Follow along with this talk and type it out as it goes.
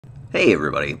Hey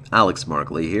everybody, Alex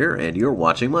Markley here, and you're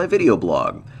watching my video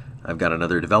blog. I've got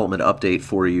another development update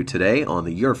for you today on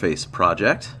the YerFace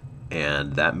project,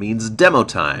 and that means demo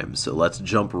time, so let's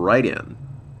jump right in.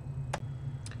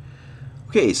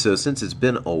 Okay, so since it's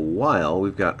been a while,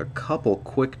 we've got a couple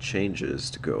quick changes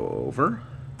to go over.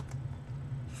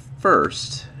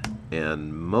 First,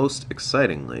 and most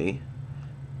excitingly,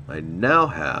 I now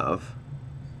have,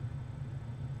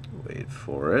 wait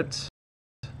for it,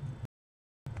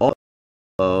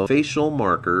 facial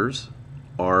markers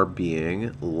are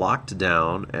being locked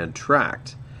down and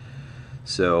tracked.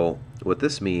 So what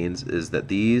this means is that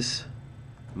these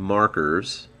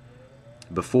markers,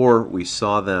 before we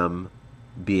saw them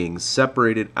being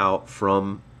separated out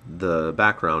from the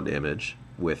background image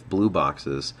with blue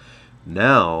boxes,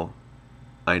 now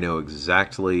I know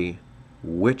exactly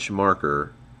which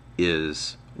marker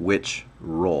is which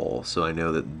role. So I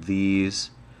know that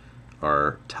these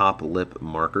are top lip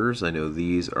markers. I know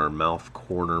these are mouth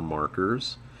corner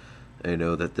markers. I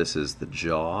know that this is the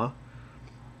jaw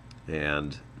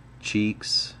and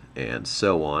cheeks and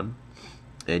so on.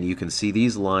 And you can see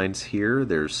these lines here.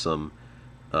 There's some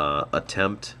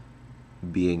attempt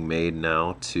being made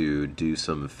now to do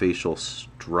some facial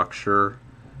structure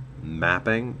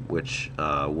mapping, which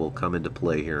will come into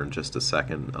play here in just a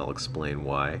second. I'll explain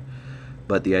why.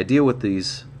 But the idea with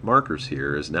these markers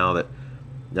here is now that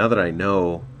I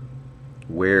know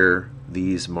where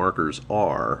these markers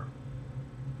are,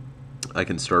 I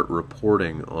can start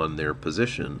reporting on their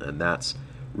position, and that's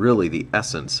really the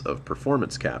essence of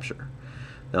performance capture.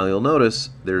 Now you'll notice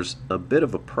there's a bit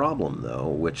of a problem though,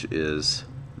 which is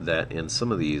that in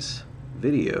some of these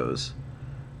videos,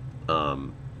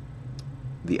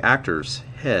 the actor's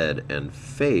head and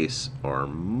face are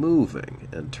moving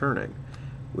and turning,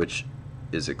 which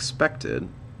is expected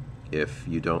if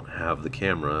you don't have the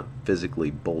camera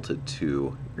physically bolted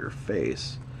to your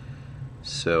face.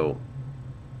 So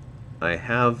I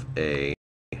have a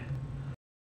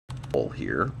goal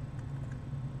here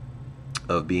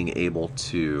of being able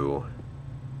to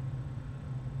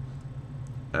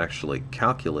actually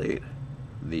calculate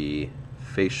the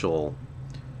facial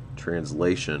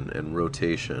translation and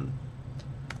rotation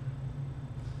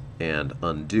and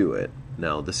undo it.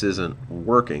 Now this isn't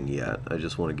working yet. I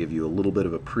just want to give you a little bit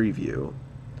of a preview.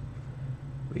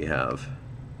 We have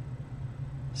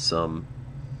some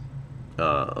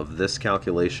of this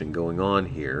calculation going on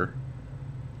here,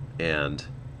 and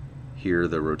here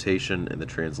the rotation and the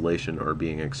translation are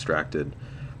being extracted.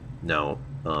 Now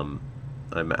I'm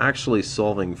actually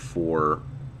solving for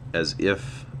as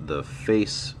if the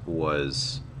face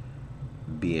was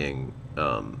being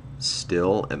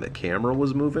still and the camera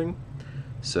was moving.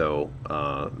 So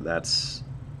that's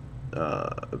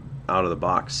out of the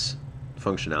box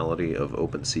functionality of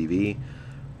OpenCV,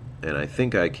 and I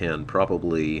think I can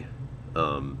probably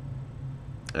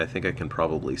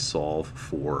solve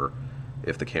for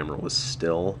if the camera was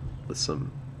still with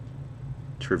some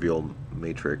trivial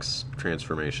matrix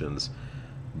transformations,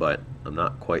 but I'm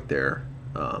not quite there.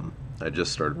 I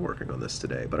just started working on this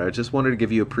today, but I just wanted to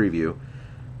give you a preview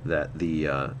that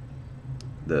the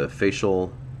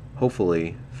facial,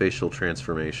 hopefully facial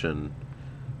transformation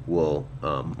will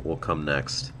come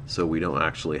next, so we don't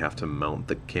actually have to mount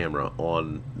the camera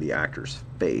on the actor's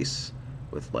face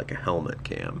with like a helmet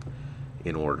cam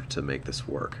in order to make this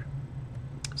work.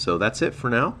 So that's it for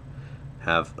now.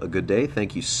 Have a good day.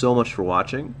 Thank you so much for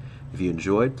watching. If you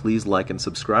enjoyed, please like and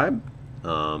subscribe.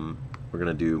 We're going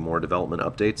to do more development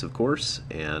updates, of course,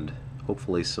 and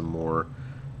hopefully some more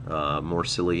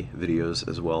silly videos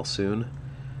as well soon.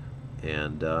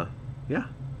 And yeah,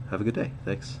 have a good day.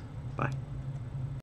 Thanks. Bye.